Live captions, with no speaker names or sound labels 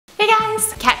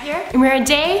guys, Kat here, and we're on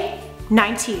day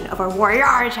 19 of our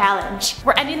WarrioRAWR challenge.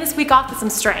 We're ending this week off with some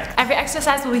strength. Every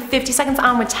exercise will be 50 seconds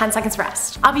on with 10 seconds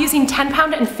rest. I'll be using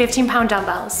 10-pound and 15-pound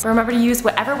dumbbells. Remember to use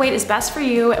whatever weight is best for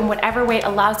you and whatever weight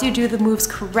allows you to do the moves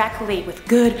correctly with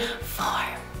good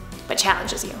form, but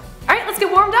challenges you. All right, let's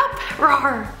get warmed up. Roar.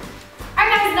 All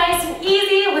right guys, nice and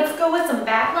easy. Let's go with some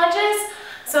back lunges.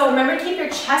 So remember to keep your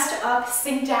chest up,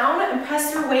 sink down, and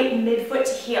press your weight midfoot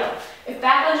to heel. If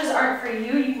back lunges aren't for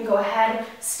you, you can go ahead,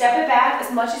 step it back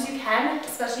as much as you can,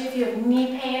 especially if you have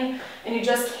knee pain and you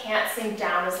just can't sink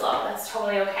down as low. That's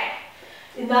totally okay.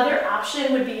 Another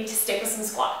option would be to stick with some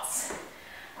squats.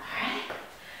 All right,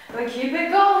 we'll keep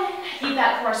it going. Keep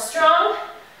that core strong.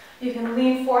 You can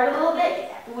lean forward a little bit, get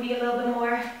that booty a little bit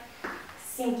more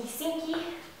sinky, sinky.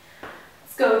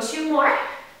 Let's go 2 more.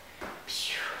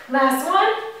 Last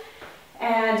one,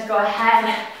 and go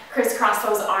ahead, crisscross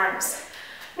those arms.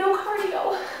 No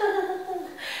cardio.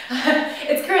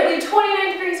 It's currently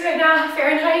 29 degrees right now,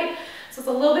 Fahrenheit, so it's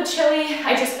a little bit chilly.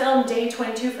 I just filmed day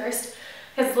 22 first,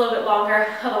 because it's a little bit longer.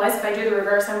 Otherwise, if I do the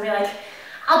reverse, I'm gonna be like,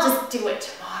 I'll just do it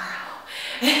tomorrow.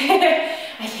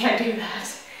 I can't do that.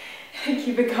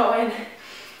 Keep it going.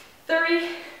 3,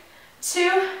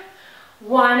 2,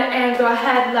 1, and go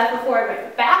ahead, left foot forward, right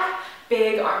foot back,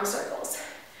 big arm circles.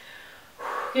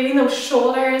 Getting those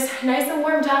shoulders nice and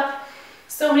warmed up.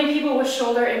 So many people with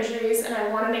shoulder injuries, and I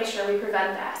want to make sure we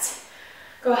prevent that.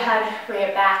 Go ahead, bring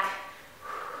it back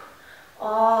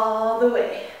all the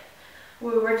way.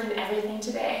 We're working everything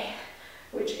today,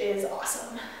 which is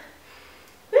awesome.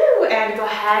 Woo, and go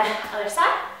ahead, other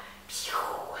side.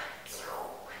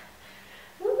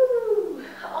 Woo,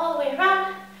 all the way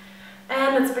around.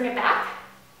 And let's bring it back.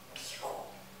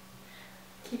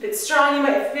 Keep it strong. You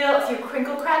might feel a few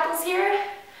crinkle crackles here.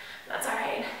 That's all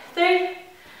right. 3,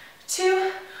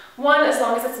 2, 1, as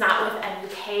long as it's not with any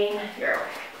pain, you're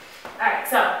okay. All right,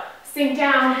 so sink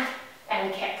down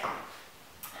and kick.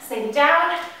 Sink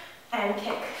down and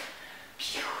kick.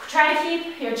 Try to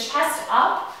keep your chest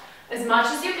up as much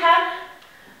as you can.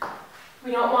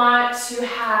 We don't want to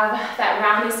have that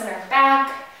roundness in our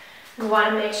back. We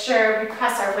want to make sure we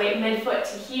press our weight midfoot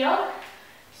to heel.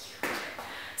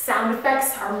 Sound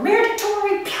effects are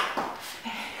mandatory.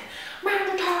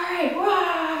 Mandatory.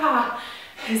 Wah.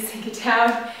 Sink it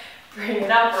down, bring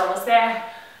it up, we're almost there.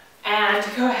 And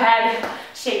go ahead,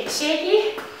 shake,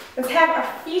 shaky. Let's have our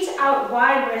feet out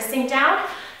wide. We're gonna sink down,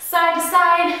 side to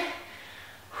side.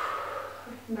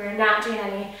 We're not doing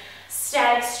any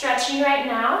static stretching right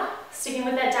now. Sticking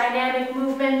with that dynamic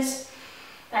movement,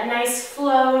 that nice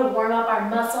flow to warm up our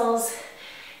muscles,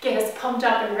 get us pumped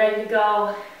up and ready to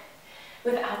go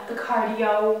without the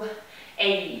cardio.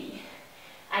 Ayy,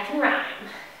 I can rhyme.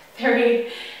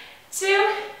 3,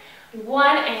 2,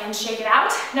 1, and shake it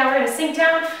out. Now we're gonna sink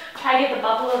down, try to get the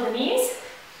bubble of the knees.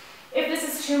 If this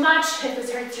is too much, if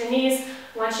this hurts your knees,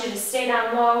 I want you to stay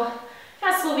down low.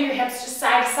 Kind of slowly your hips just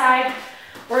side to side,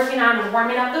 working on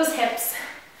warming up those hips,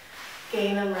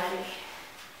 getting them ready.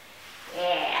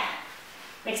 Yeah,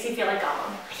 makes me feel like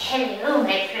Gollum. Hello,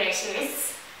 my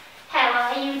precious.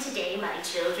 How are you today, my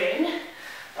children?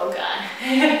 Oh God,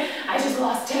 I just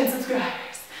lost 10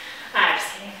 subscribers. I'm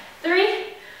just kidding. 3,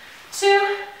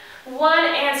 2, 1,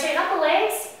 and straighten up the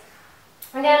legs.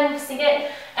 Again, sink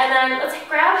it, and then let's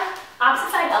grab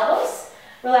opposite side elbows.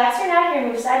 Relax your neck, you're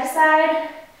gonna move side to side.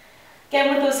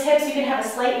 Again, with those hips, you can have a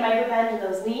slight micro bend in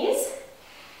those knees.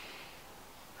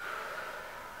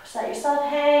 Just let yourself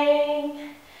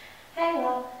hang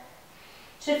low.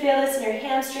 Should feel this in your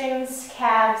hamstrings,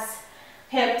 calves,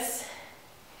 hips.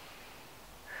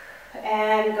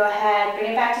 And go ahead,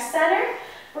 bring it back to center.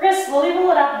 We're going to slowly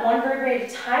roll it up 1 vertebrae at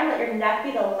a time. Let your neck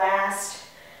be the last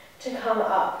to come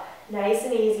up. Nice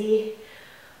and easy.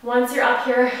 Once you're up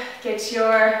here, get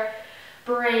your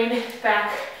brain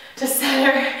back to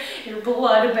center, your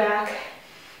blood back,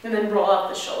 and then roll up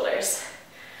the shoulders.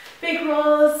 Big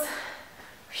rolls.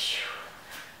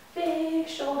 Big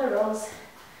shoulder rolls.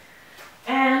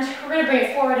 And we're going to bring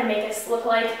it forward and make this look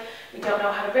like we don't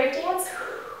know how to break dance.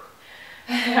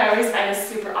 I always find this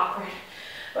super awkward,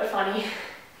 but funny.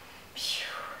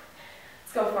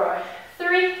 Let's go for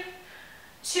 3,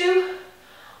 2,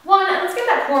 1, and let's get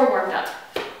that core warmed up.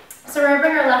 So we're gonna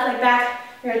bring our left leg back,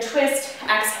 we're gonna twist,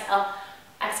 exhale,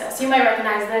 exhale. So you might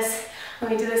recognize this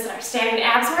when we do this in our standing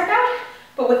abs workout,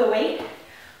 but with a weight.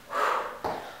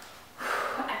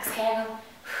 Exhale.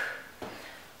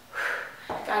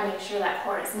 Gotta make sure that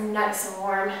core is nice and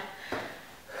warm.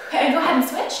 And go ahead and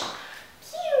switch.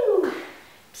 Pew,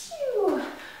 pew.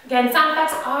 Again, sound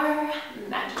effects are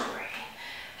mandatory.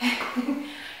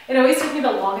 It always took me the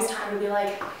longest time to be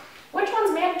like, which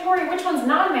one's mandatory, which one's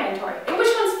non-mandatory, and which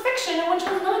one's fiction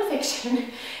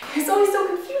addiction. It's always so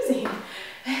confusing.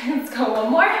 Let's go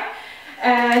one more.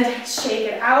 And shake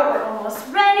it out. We're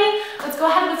almost ready. Let's go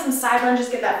ahead with some side lunges.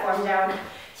 Get that form down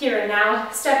here and now.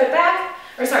 Step it back,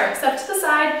 or sorry, step to the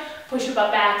side, push your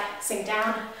butt back, sink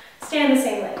down, stay on the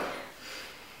same leg.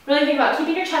 Really think about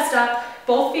keeping your chest up.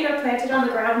 Both feet are planted on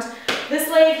the ground. This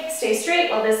leg stays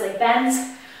straight while this leg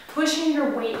bends. Pushing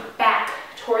your weight back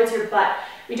towards your butt.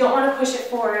 We don't want to push it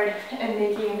forward and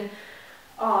making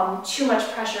too much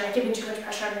pressure, giving too much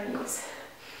pressure on your knees.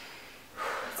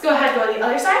 Let's go ahead and go to the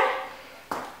other side.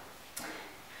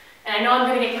 And I know I'm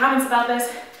going to get comments about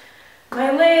this.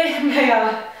 My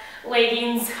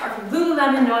leggings are from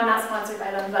Lululemon. No, I'm not sponsored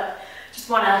by them, but just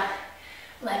want to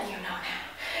let you know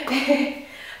now.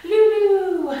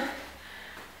 Lulu.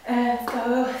 Let's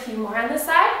go a few more on this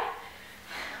side.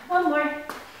 One more.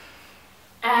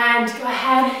 And go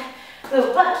ahead.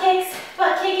 Little butt kicks,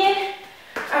 butt kicking.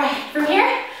 All right, from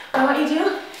here, what I want you to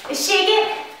do is shake it,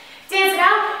 dance it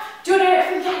out, do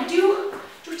whatever you gotta do.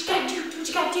 Do what you gotta do, do what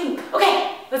you gotta do.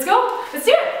 Okay, let's go. Let's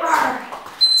do it.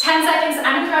 10 seconds.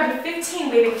 I'm gonna grab you 15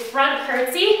 waving front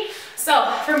curtsy.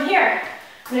 So from here,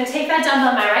 I'm gonna take that dumbbell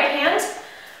in my right hand.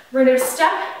 We're gonna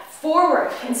step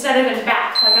forward instead of in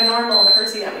back, like a normal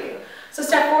curtsy that we do. So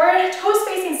step forward, toes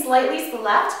facing slightly to the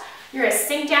left. You're gonna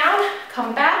sink down,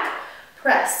 come back,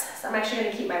 press. So I'm actually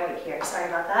gonna keep my weight here. Sorry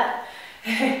about that.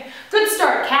 Good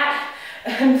start, cat.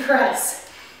 And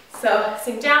press. So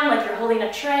sink down like you're holding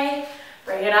a tray,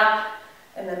 bring it up,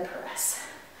 and then press.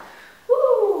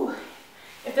 Woo!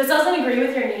 If this doesn't agree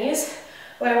with your knees,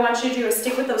 what I want you to do is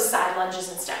stick with those side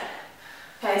lunges instead.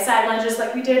 Okay, side lunges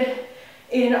like we did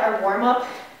in our warm-up,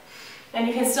 and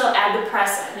you can still add the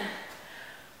press in.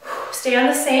 Stay on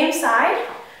the same side.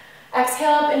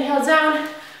 Exhale up, inhale down.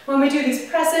 When we do these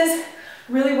presses,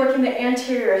 really working the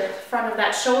anterior front of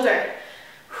that shoulder.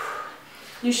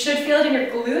 You should feel it in your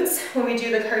glutes when we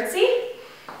do the curtsy,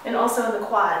 and also in the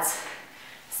quads.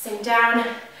 Sink down,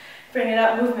 bring it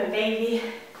up, movement, baby.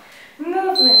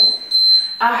 Movement.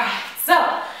 All right,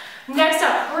 so next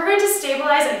up, we're going to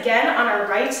stabilize again on our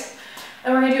right,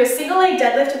 and we're going to do a single leg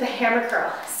deadlift with a hammer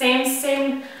curl.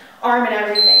 Same arm and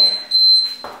everything.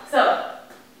 So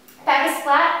back is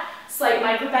flat, slight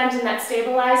micro bend in that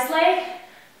stabilized leg,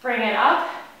 bring it up,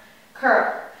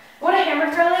 curl. What a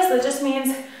hammer curl is, that just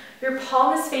means your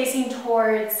palm is facing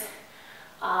towards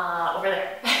over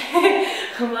there.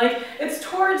 I'm like, it's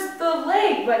towards the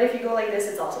leg, but if you go like this,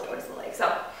 it's also towards the leg.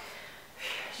 So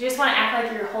you just want to act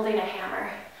like you're holding a hammer.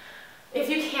 If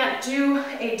you can't do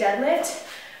a deadlift,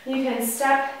 you can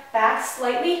step back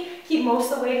slightly, keep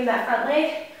most of the weight in that front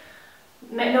leg.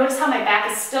 Notice how my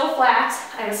back is still flat.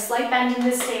 I have a slight bend in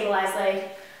this stabilized leg.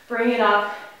 Bring it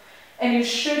up, and you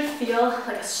should feel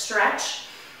like a stretch,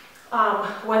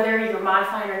 whether you're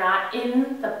modifying or not,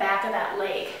 in the back of that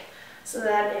leg. So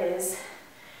that is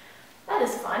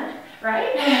fun,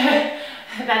 right?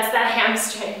 That's that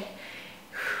hamstring.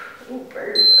 Ooh,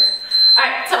 burr. All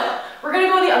right, so we're gonna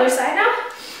go the other side now.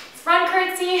 Front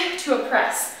curtsy to a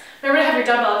press. Remember to have your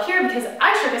dumbbell up here because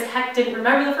I sure as heck didn't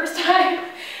remember the first time,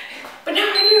 but now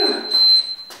I do.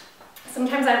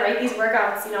 Sometimes I write these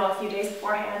workouts, you know, a few days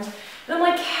beforehand, and I'm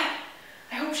like, Kat,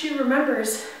 I hope she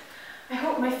remembers. I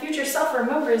hope my future self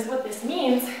remembers what this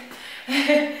means.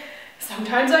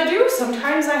 Sometimes I do,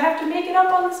 sometimes I have to make it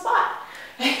up on the spot.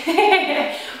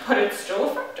 But it's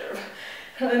still effective.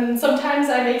 And sometimes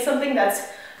I make something that's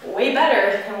way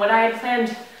better than what I had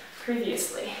planned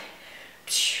previously.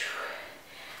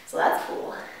 So that's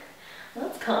cool.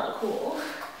 That's kind of cool.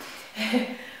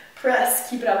 Press,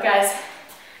 keep it up, guys.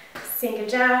 Sink it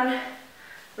down,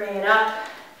 bring it up,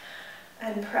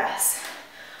 and press.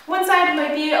 One side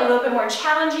might be a little bit more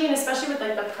challenging, especially with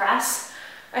like the press.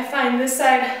 I find this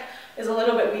side is a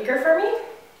little bit weaker for me.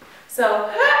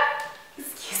 So,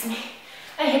 excuse me,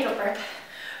 I hiccup burp.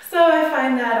 So I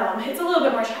find that it's a little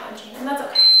bit more challenging, and that's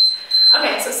okay.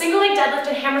 Okay, so single leg deadlift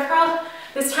and hammer curl,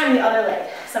 this time the other leg.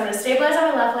 So I'm gonna stabilize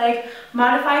on my left leg,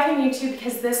 modify if you need to,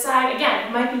 because this side,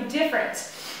 again, might be different.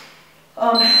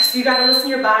 So you gotta listen to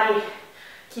your body.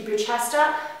 Keep your chest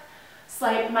up,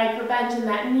 slight micro bend in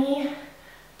that knee,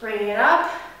 bring it up,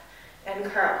 and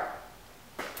curl.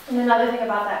 And another thing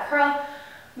about that curl,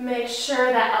 make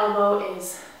sure that elbow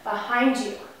is behind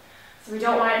you. So we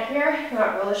don't want it here, we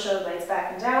want to roll the shoulder blades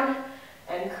back and down,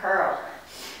 and curl.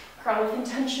 Curl with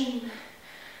intention,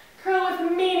 curl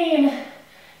with meaning.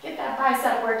 Get that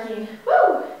bicep working,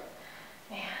 woo!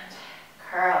 And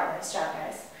curl, nice job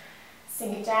guys.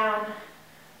 Sink it down.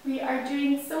 We are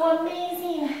doing so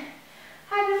amazing.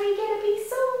 How did we get to be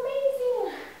so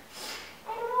amazing?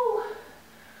 I don't know.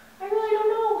 I really don't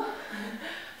know.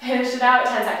 Finish it out,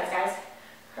 10 seconds guys.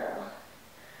 Curl.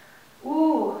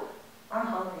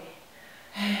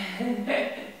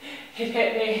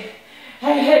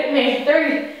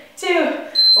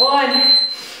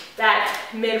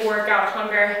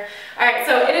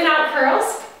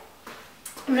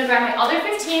 I'm gonna grab my other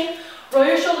 15, roll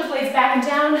your shoulder blades back and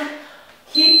down,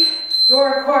 keep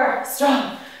your core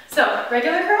strong. So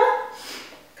regular curl,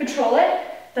 control it,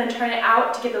 then turn it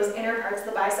out to get those inner parts of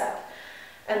the bicep,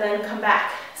 and then come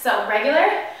back. So regular,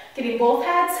 getting both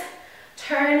heads,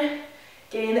 turn,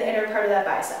 getting the inner part of that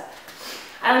bicep.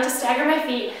 I like to stagger my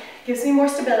feet, gives me more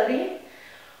stability.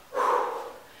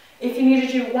 If you need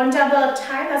to do one dumbbell at a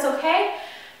time, that's okay.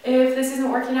 If this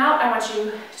isn't working out, I want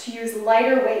you to use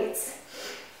lighter weights.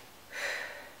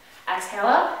 Exhale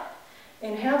up,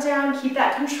 inhale down, keep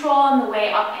that control on the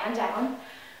way up and down,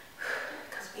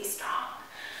 because be strong.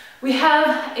 We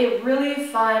have a really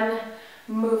fun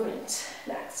movement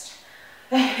next.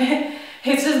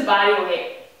 It's just body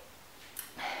weight,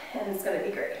 and it's gonna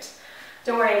be great.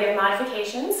 Don't worry, I get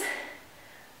modifications.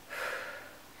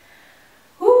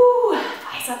 Woo,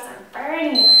 biceps are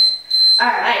burning. All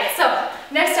right, so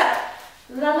next up,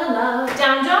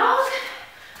 down dog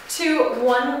to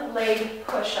one leg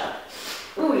push up.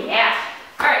 Ooh, yeah.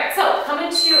 All right, so come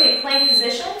into a plank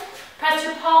position. Press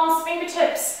your palms,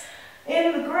 fingertips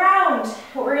in the ground.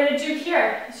 What we're gonna do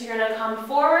here is you're gonna come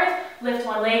forward, lift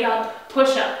one leg up,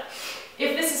 push up.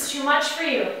 If this is too much for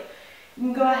you, you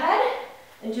can go ahead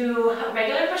and do a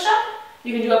regular push up.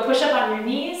 You can do a push up on your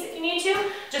knees if you need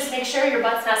to. Just make sure your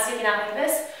butt's not sticking out like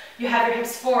this. You have your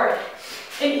hips forward.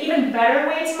 An even better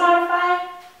way to modify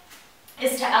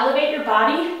is to elevate your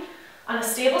body on a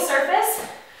stable surface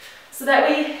so that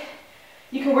way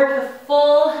you can work the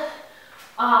full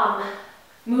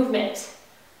movement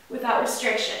without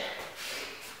restriction.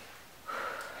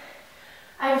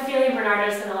 I have a feeling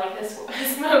Bernardo's gonna like this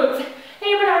move.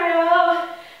 Hey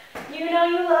Bernardo, you know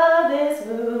you love this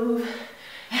move.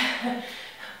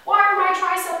 Why are my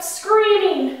triceps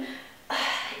screaming?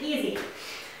 Easy,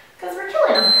 because we're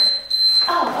killing them.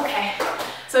 Oh, okay.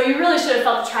 So you really should have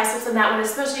felt the triceps in that one,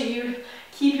 especially if you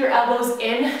keep your elbows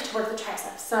in to work the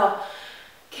triceps. So,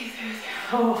 kick through.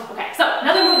 Oh, okay. So,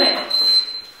 another movement.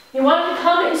 You want to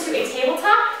come into a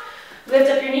tabletop, lift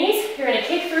up your knees. You're going to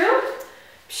kick through.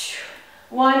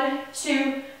 1,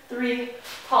 2, 3,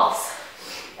 pulse.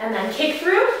 And then kick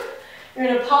through. You're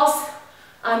going to pulse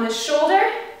on the shoulder.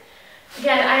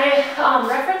 Again, I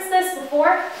referenced this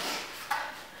before.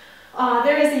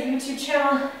 There is a YouTube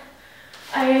channel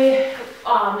I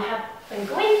have been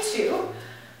going to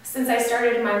since I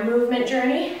started my movement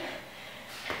journey,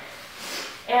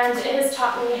 and it has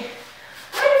taught me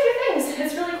quite a few things.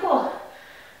 It's really cool.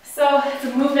 So it's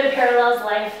a Movement Parallels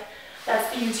Life. That's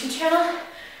the YouTube channel,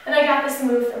 and I got this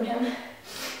move from him.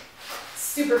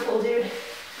 Super cool dude.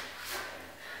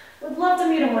 Would love to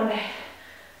meet him one day.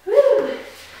 Woo!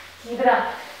 Keep it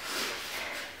up.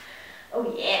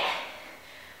 Oh yeah.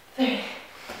 There.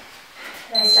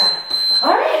 Nice job.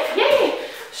 All right, yay!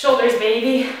 Shoulders,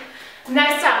 baby.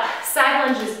 Next up, side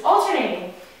lunges,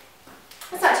 alternating.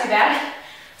 That's not too bad.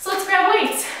 So let's grab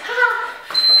weights.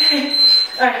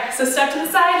 All right, so step to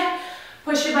the side,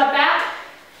 push your butt back,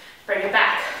 bring it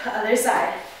back, other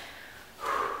side.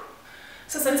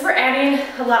 So since we're adding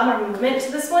a lot more movement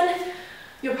to this one,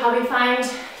 you'll probably find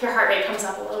your heart rate comes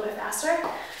up a little bit faster.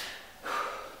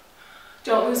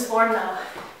 Don't lose form though.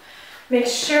 Make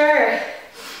sure,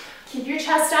 keep your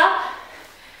chest up,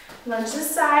 lunge to the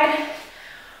side.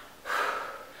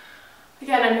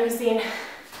 Again, I'm using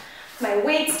my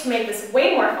weights to make this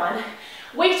way more fun.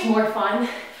 Way more fun.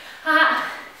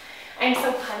 I'm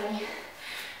so punny.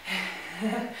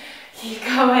 Keep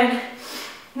going.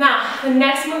 Now, the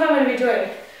next move I'm going to be doing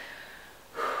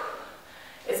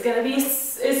is going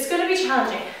to be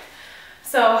challenging.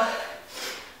 So,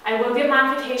 I will give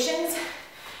modifications.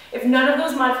 If none of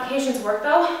those modifications work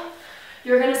though,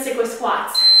 you're going to stick with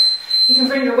squats. You can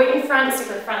bring your weight in front and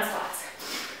stick with front squats.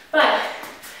 But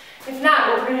if not,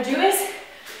 what we're going to do is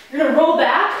you're going to roll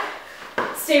back,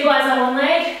 stabilize on one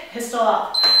leg, pistol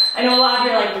up. I know a lot of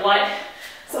you are like, what?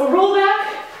 So roll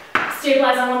back,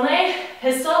 stabilize on one leg,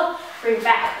 pistol, bring it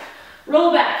back.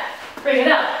 Roll back, bring it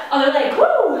up. Other leg,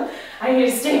 woo! I need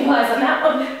to stabilize on that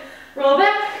one. Roll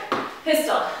back,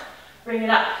 pistol, bring it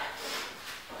up.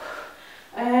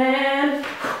 And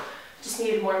just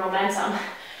needed more momentum.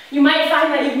 You might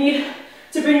find that you need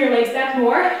to bring your legs back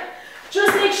more.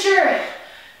 Just make sure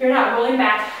you're not rolling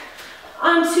back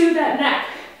onto that neck.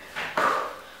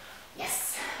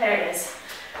 Yes, there it is.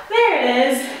 There it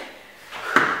is.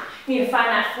 You need to find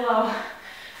that flow.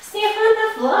 Just need to find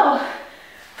that flow.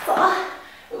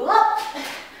 Up.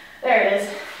 There it is.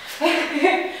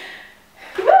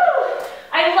 Woo!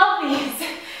 I love these.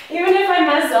 Even if I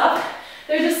mess up,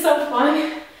 they're just so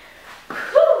fun.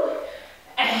 Woo!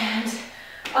 And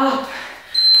up.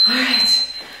 All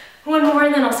right. One more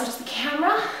and then I'll switch the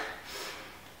camera.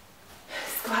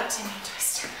 Squat and knee up,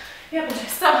 twist. Knee up and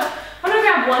twist. So I'm gonna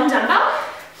grab one dumbbell.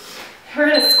 We're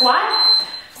gonna squat.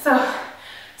 So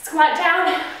squat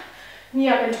down, knee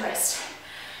up and twist.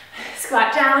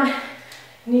 Squat down,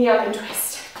 knee up and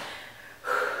twist.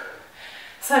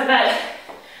 So I bet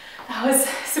that was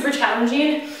super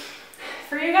challenging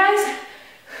for you guys.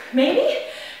 Maybe?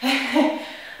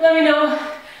 Let me know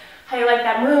how you like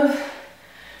that move.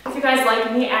 If you guys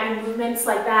like me adding movements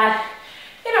like that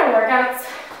in our workouts,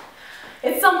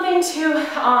 it's something to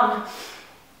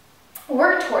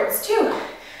work towards too.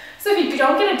 So if you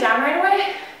don't get it down right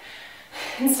away,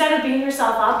 instead of beating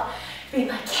yourself up, being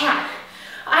like,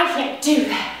 I can't do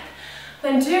that,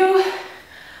 then do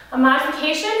a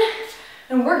modification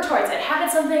and work towards it. Have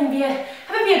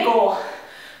it be a goal,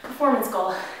 performance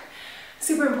goal.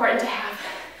 Super important to have.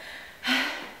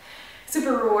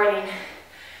 Super rewarding.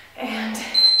 And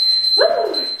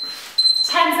woo!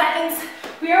 10 seconds.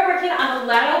 We are working on the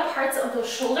lateral parts of those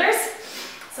shoulders.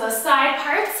 So the side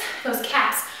parts, those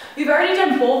calves. We've already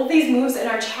done both of these moves in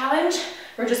our challenge.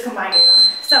 We're just combining them.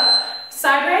 So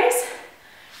side raise,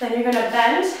 then you're gonna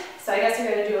bend. So I guess you're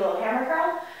gonna do a little hammer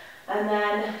curl, and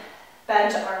then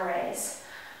bend arm raise.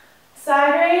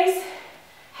 Side raise,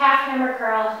 half hammer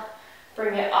curl,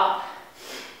 bring it up.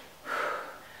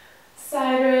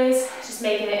 Side raise, just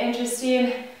making it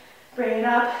interesting. Bring it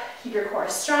up, keep your core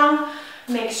strong.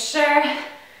 Make sure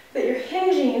that you're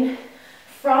hinging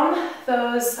from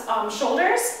those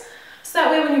shoulders, so that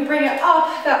way when you bring it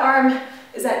up, the arm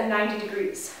is at 90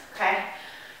 degrees, okay?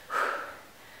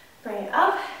 Bring it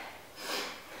up,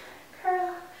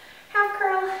 curl, half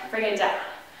curl, bring it down.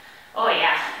 Oh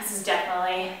yeah, this is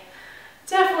definitely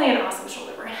an awesome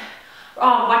shoulder burn.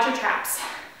 Watch your traps.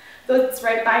 It's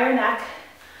right by your neck,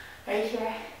 right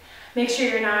here. Make sure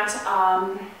you're not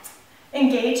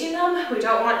engaging them. We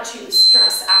don't want to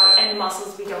stress out any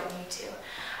muscles we don't need to.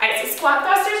 All right, so squat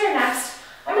thrusters are next.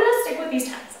 I'm gonna stick with these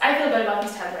 10s. I feel good about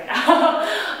these 10s right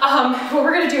now. What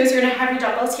we're gonna do is you're gonna have your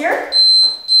dumbbells here.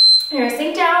 You're gonna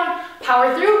sink down,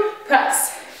 power through,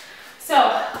 press.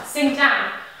 So sink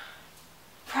down,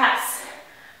 press.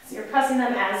 So you're pressing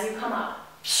them as you come up.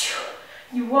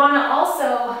 You wanna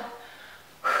also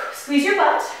squeeze your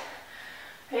butt.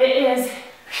 It is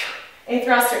a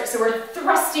thruster, so we're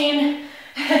thrusting.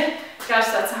 Gosh,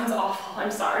 that sounds awful,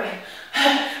 I'm sorry.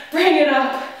 Bring it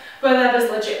up, but that is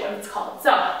legit what it's called.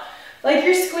 So, like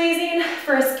you're squeezing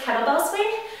for a kettlebell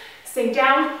swing, sink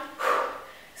down,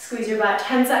 squeeze your butt,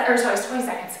 20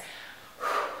 seconds.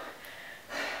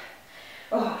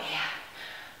 Oh yeah.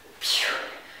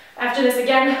 After this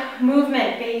again,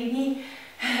 movement, baby.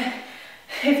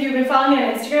 If you've been following me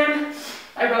on Instagram,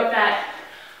 I wrote that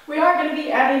we are going to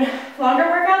be adding longer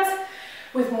workouts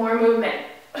with more movement.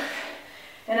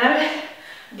 And I'm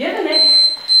giving it.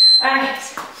 All right,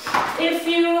 if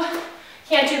you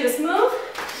can't do this move,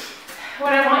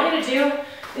 what I want you to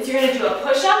do is you're going to do a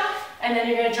push-up, and then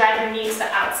you're going to drive your knees to the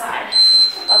outside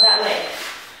of that leg.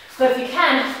 So if you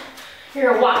can, you're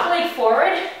going to walk the leg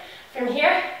forward. From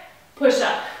here, push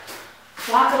up.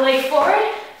 Walk the leg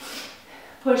forward,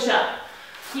 push up.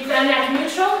 Keep that neck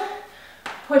neutral,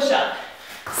 push up.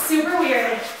 Super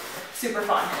weird, super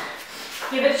fun.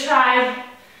 Give it a try.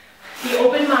 Be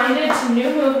open-minded to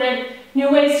new movement,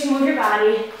 new ways to move your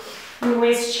body, new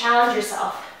ways to challenge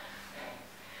yourself.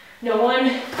 No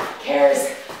one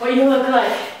cares what you look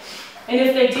like. And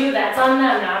if they do, that's on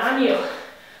them, not on you.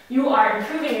 You are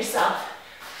improving yourself,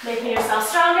 making yourself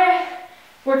stronger,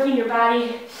 working your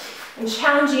body, and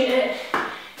challenging it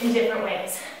in different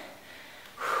ways.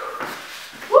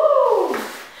 Woo!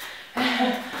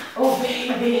 Oh,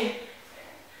 baby.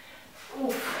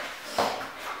 Oof.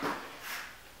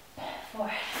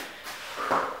 4.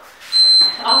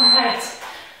 All right.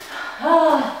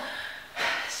 Oh,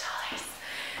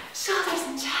 shoulders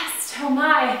and chest. Oh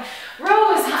my.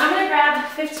 Rows. I'm gonna grab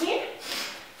 15.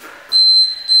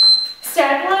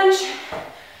 Static lunge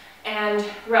and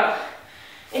row.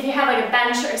 If you have like a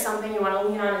bench or something you want to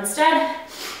lean on instead,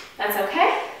 that's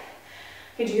okay.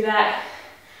 You can do that.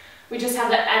 We just have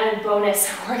the added bonus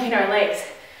of working our legs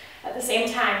at the same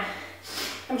time.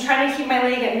 I'm trying to keep my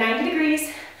leg at 90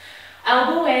 degrees,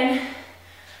 elbow in,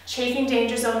 chafing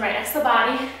danger zone right next to the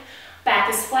body, back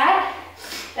is flat,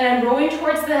 and I'm rolling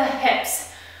towards the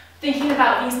hips, thinking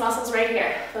about these muscles right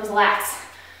here, those lats.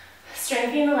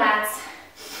 Strengthening the lats.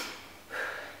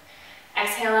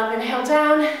 Exhale up, inhale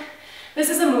down. This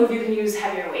is a move you can use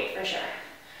heavier weight for sure.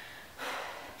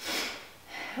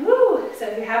 Woo. So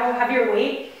if you have a heavier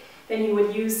weight than you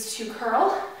would use to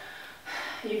curl,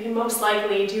 you can most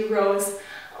likely do rows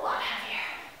a lot heavier.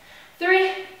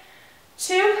 3,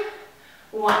 2,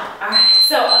 1. All right,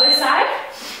 so other side.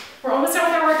 We're almost done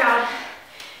with our workout.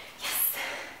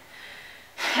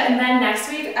 And then next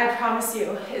week, I promise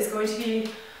you, is going to be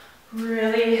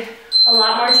really a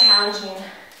lot more challenging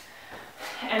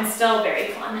and still very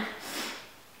fun.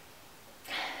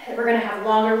 We're gonna have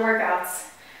longer workouts.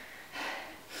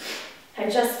 I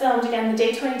just filmed again the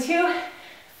day 22,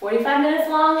 45 minutes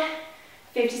long,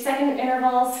 50-second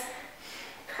intervals,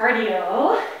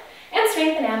 cardio, and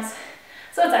strength and abs.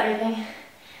 So it's everything.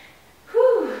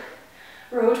 Whew.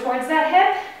 Row towards that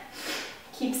hip.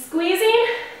 Keep squeezing.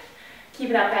 Keep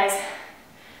it up, guys.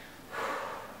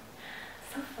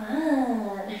 So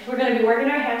fun. We're gonna be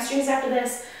working our hamstrings after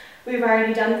this. We've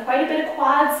already done quite a bit of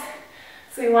quads,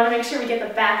 so we wanna make sure we get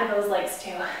the back of those legs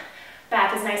too.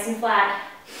 Back is nice and flat.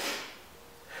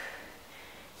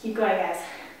 Keep going, guys.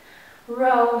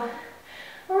 Row,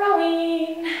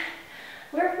 rowing,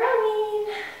 we're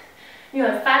rowing. You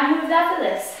have 5 moves after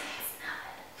this.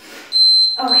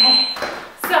 Okay,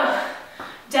 so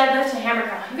deadlift and hammer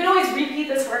curl. You can always repeat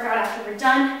this workout after we're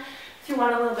done if you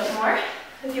want a little bit more.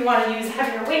 If you want to use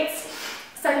heavier weights,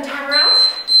 second time around.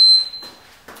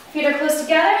 Feet are close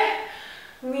together,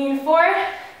 lean forward,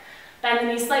 bend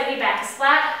the knees slightly, back is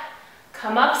flat.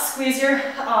 Come up, squeeze your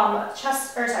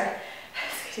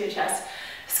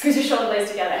squeeze your shoulder blades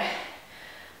together.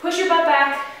 Push your butt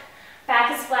back,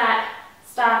 back is flat,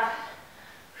 stop.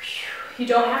 You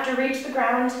don't have to reach the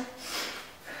ground.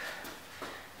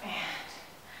 And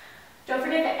don't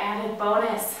forget the added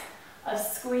bonus of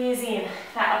squeezing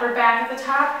that upper back at the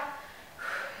top,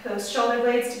 those shoulder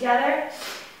blades together.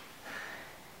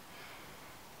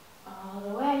 All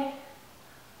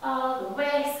the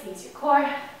way, squeeze your core,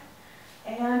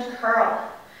 and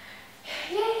curl.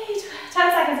 Yay,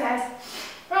 10 seconds, guys.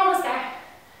 We're almost there.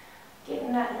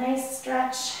 Getting that nice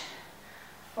stretch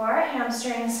for our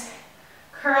hamstrings.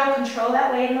 Curl, control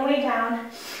that weight on the way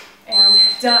down, and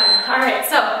done. All right,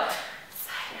 so,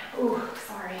 ooh,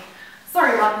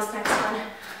 sorry about this next one.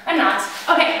 I'm not.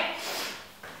 Okay,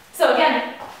 so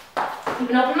again, keep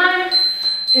an open mind.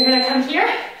 You're gonna come here,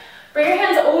 bring your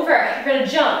hands over, you're gonna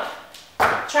jump.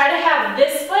 Try to have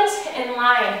this foot in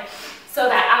line. So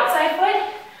that outside foot,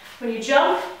 when you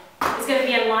jump, is gonna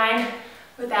be in line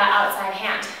with that outside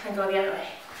hand, and go the other way.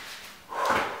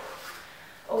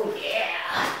 Oh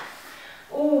yeah.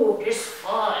 Oh, this is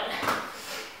fun.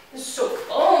 This is so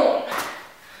fun.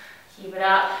 Keep it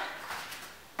up.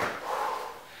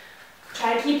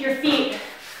 Try to keep your feet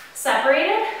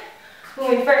separated.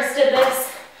 When we first did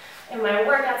this in my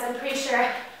workouts, I'm pretty sure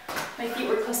my feet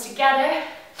were close together.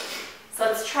 So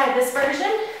let's try this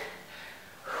version.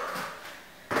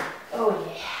 Oh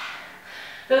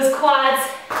yeah. Those quads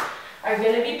are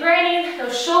gonna be burning.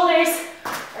 Those shoulders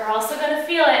are also gonna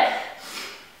feel it.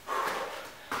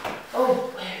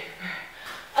 Oh,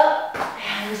 up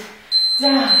and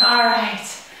down. All right.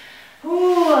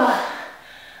 Ooh,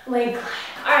 leg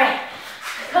climb. All right.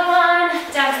 Come on,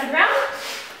 down to the ground.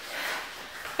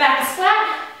 Back is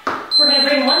flat. We're gonna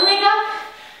bring one leg up.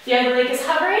 The other leg is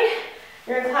hovering.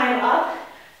 You're gonna climb up,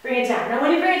 bring it down. Now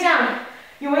when you bring it down,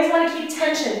 you always wanna keep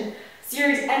tension. So your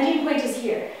ending point is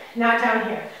here, not down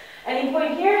here. Ending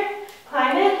point here,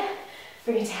 climb it,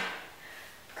 bring it down.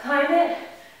 Climb it,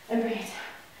 and bring it down.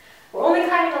 We're only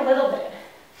climbing a little bit.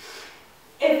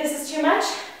 If this is too much,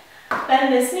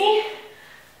 bend this knee,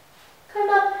 climb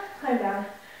up, climb down,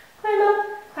 climb up,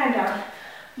 climb down.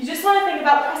 You just want to think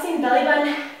about pressing belly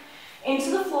button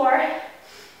into the floor.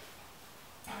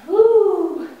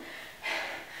 Woo!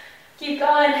 Keep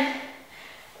going.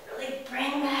 Really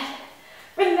bring that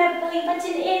belly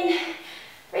button in.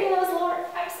 Bring those lower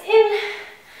abs in.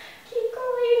 Keep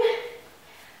going.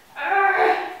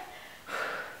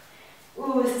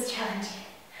 Ooh, this is challenging.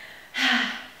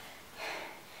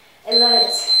 I love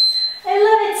it. I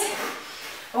love it.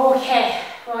 Okay,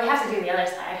 well we have to do the other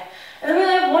side. And then we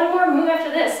only have one more move after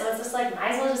this, so it's just like,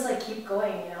 might as well just like keep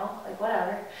going, you know? Like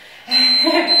whatever.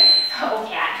 Oh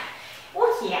cat.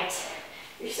 Oh cat.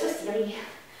 You're so silly.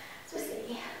 So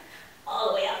silly. All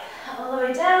the way up, all the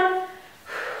way down.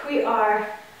 We are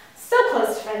so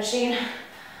close to finishing.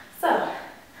 So,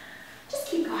 just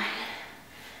keep going.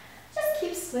 Just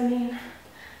keep swimming.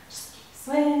 Just keep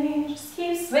swimming. Just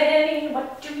keep swimming.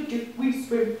 What do we do? We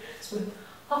swim. Swim.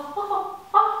 Ha ha ha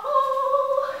ha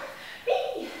ha.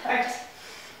 Whee! Alright.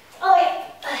 All the way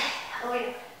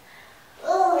up.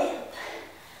 All the way up.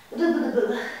 All the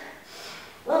way up.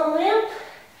 All the way up.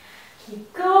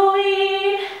 Keep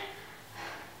going.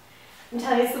 I'm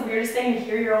telling you, it's the weirdest thing to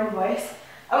hear your own voice.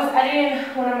 I was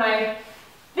editing one of my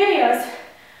videos.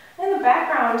 In the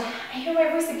background, I hear my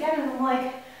voice again, and I'm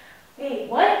like, wait,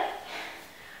 what?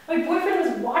 My boyfriend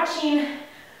was watching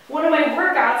one of my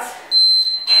workouts,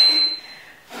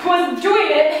 was doing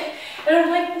it, and I'm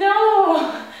like,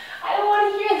 no, I don't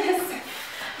want to hear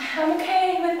I'm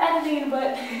okay with editing,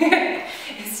 but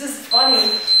it's just funny.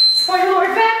 Support your lower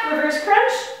back, reverse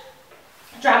crunch,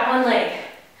 drop one leg.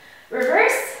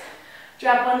 Reverse,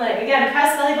 drop one leg. Again,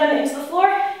 press belly button into the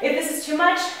floor. If this is too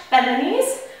much, bend the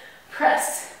knees,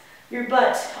 press your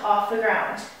butt off the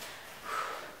ground.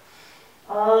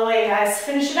 All the way, guys.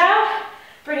 Finish it out.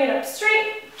 Bring it up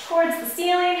straight towards the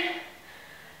ceiling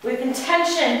with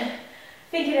intention,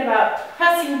 thinking about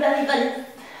pressing belly button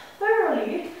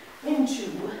thoroughly into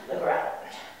the ground.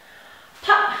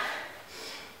 Pop.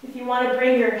 If you want to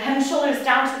bring your head and shoulders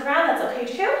down to the ground, that's okay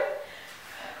too.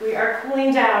 We are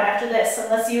cooling down after this,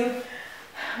 unless you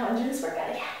want to do this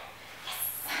workout again. Yes.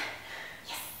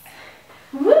 Yes.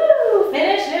 Woo!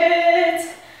 Finish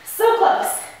it. So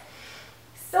close.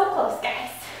 So close,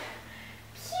 guys.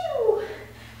 Pew.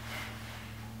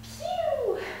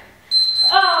 Pew.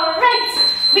 All right.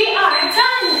 We are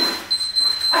done.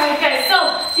 All right, guys. So,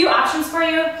 a few options for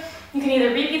you. You can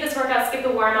either repeat this workout, skip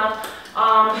the warm-up.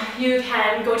 You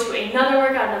can go to another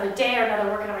workout another day or another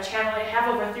workout on my channel. I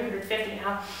have over 350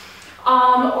 now.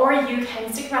 Or you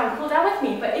can stick around and cool down with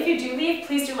me. But if you do leave,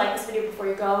 please do like this video before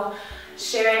you go.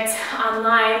 Share it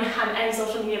online on any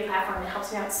social media platform. It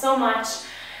helps me out so much.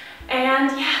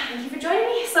 And yeah, thank you for joining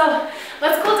me. So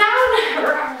let's cool down.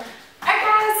 Alright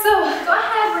guys, so go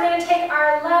ahead. We're gonna take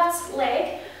our left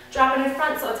leg, drop it in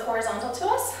front so it's horizontal to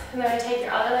us. And then take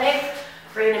your other leg,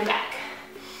 bring it back.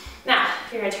 Now,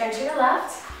 you're gonna turn to your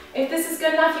left. If this is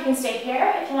good enough, you can stay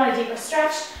here. If you want a deeper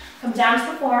stretch, come down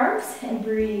to the forearms and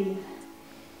breathe.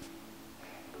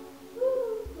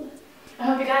 I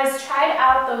hope you guys tried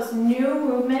out those new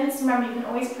movements. Remember, you can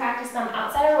always practice them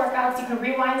outside of workouts. You can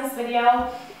rewind this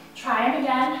video, try them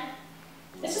again.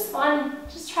 It's just fun.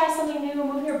 Just try something new,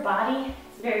 move your body.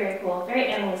 It's very, very cool, very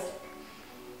animalistic.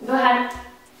 Go ahead.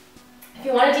 If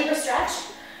you want a deeper stretch,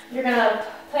 you're gonna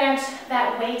plant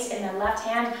that weight in the left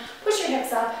hand, push your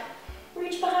hips up,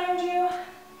 reach behind you,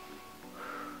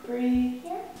 breathe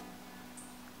here.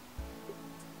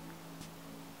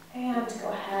 And go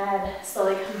ahead,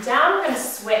 slowly come down. We're gonna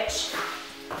switch.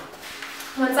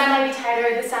 One side might be tighter,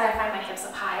 this side I find my hips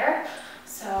up higher.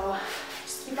 So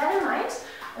just keep that in mind.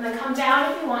 And then come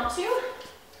down if you want to.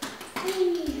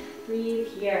 Breathe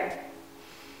here.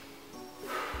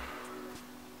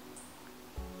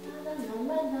 La, la,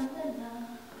 la, la, la, la.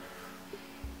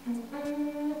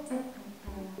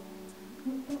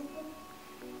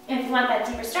 And if you want that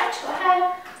deeper stretch, go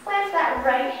ahead, plant that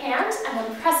right hand and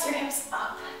then press your hips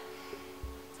up.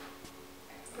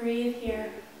 Breathe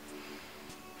here.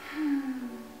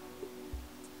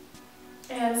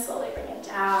 And slowly bring it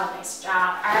down. Nice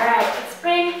job. All right, let's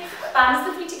bring bottoms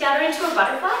of the feet together into a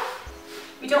butterfly.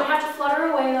 We don't have to flutter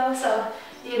away though, so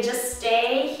you just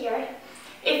stay here.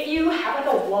 If you have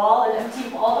like a wall, an empty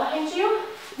wall behind you,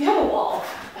 you have a wall.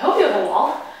 I hope you have a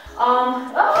wall.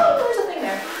 Oh, there's a thing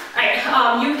there. All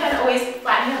right, you can always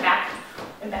flatten your back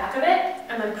and back of it,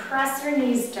 and then press your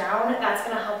knees down. That's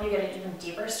gonna help you get an even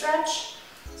deeper stretch.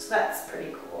 So that's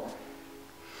pretty cool.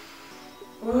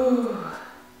 Ooh,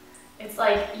 it's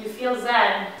like you feel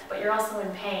zen, but you're also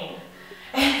in pain.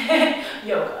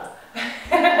 Yoga.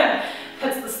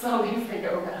 That's the slogan for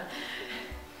yoga.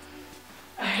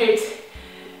 All right,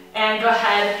 and go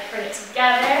ahead, bring it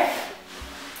together.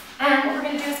 And what we're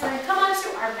going to do is we're going to come onto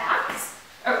our backs.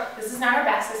 Oh, this is not our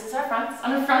backs, this is our fronts.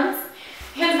 On the fronts,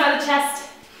 hands by the chest,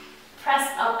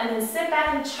 press up, and then sit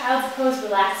back in child's pose.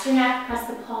 Relax your neck, press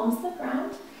the palms to the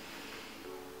ground.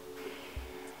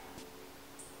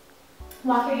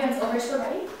 Walk your hands over to the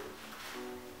right.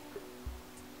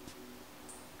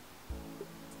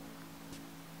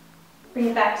 Bring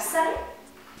it back to center,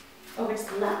 over to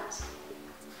the left.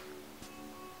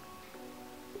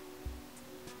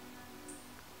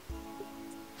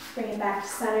 Bring it back to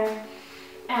center,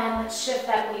 and let's shift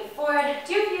that weight forward.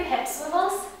 Do a few hip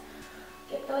swivels.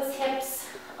 Get those hips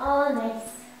all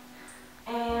nice.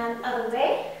 And other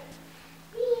way.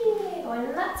 Going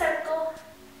in that circle.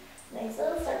 Nice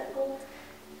little circle.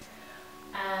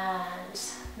 And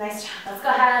nice job. Let's go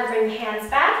ahead and bring the hands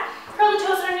back. Curl the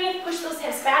toes underneath, push those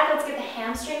hips back. Let's get the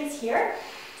hamstrings here.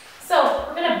 So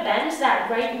we're gonna bend that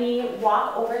right knee,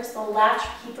 walk over to the left,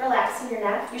 keep relaxing your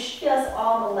neck. You should feel this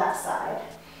all on the left side.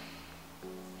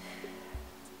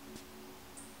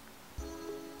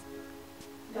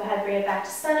 Go ahead, bring it back to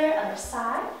center, other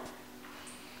side.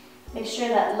 Make sure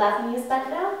that left knee is bent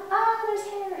down. Ah, there's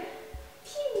hair.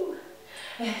 Phew.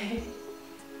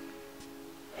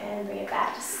 And bring it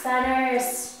back to center.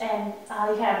 And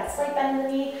you can have a slight bend in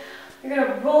the knee. You're going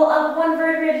to roll up one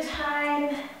vertebrae at a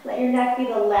time. Let your neck be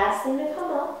the last thing to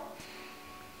come up.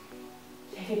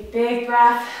 Take a big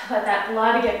breath. Let that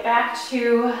blood get back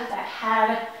to that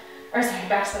head. or sorry,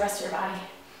 back to the rest of your body.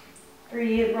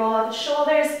 Breathe, roll out the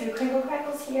shoulders, a few crinkle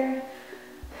crackles here.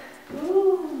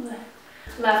 Ooh.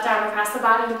 Left arm across the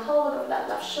body and pull over that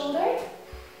left shoulder.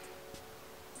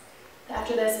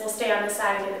 After this, we'll stay on this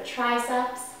side and give it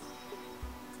triceps.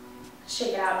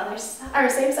 Shake it out, other side, or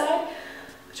same side.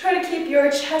 Try to keep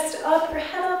your chest up, your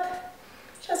head up,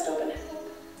 chest open, head up.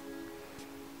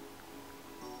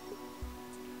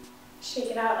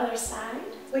 Shake it out, other side.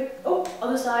 Like, oh,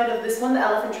 other side of this one, the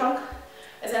elephant trunk,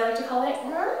 as I like to call it.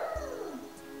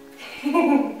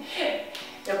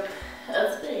 Yep,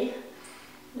 that's me.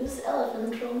 This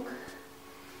elephant trunk.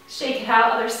 Shake it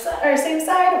out, other side, or same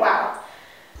side. Wow.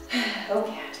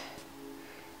 Okay.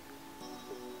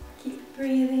 Keep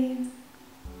breathing.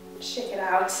 Shake it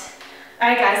out. All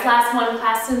right, guys, last one,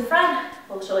 clasps in front.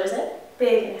 Pull the shoulders in.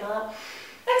 Big inhale up.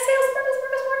 Exhale, sparkle,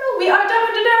 sparkle, sparkle. We are done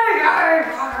for today.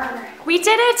 RAWWRR. We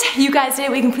did it. You guys did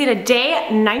it. We completed day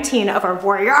 19 of our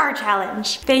WarrioRAWR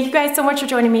challenge. Thank you guys so much for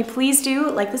joining me. Please do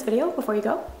like this video before you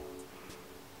go.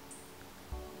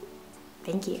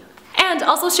 Thank you. And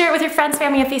also share it with your friends,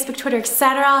 family, on Facebook, Twitter,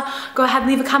 etc. Go ahead,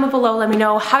 leave a comment below. Let me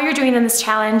know how you're doing in this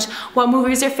challenge. What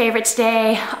movie was your favorite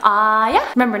today?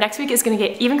 Yeah. Remember, next week is gonna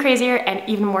get even crazier and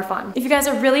even more fun. If you guys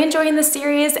are really enjoying this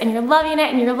series and you're loving it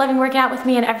and you're loving working out with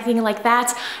me and everything like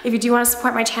that, if you do want to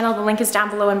support my channel, the link is down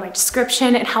below in my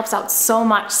description. It helps out so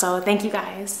much, so thank you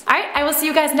guys. All right, I will see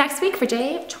you guys next week for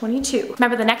day 22.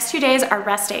 Remember, the next 2 days are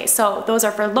rest days. So those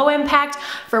are for low impact,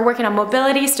 for working on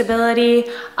mobility, stability,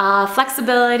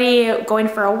 flexibility, going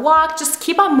for a walk. Just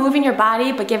keep on moving your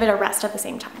body, but give it a rest at the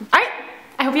same time. All right,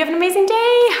 I hope you have an amazing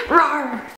day. RAWWRR.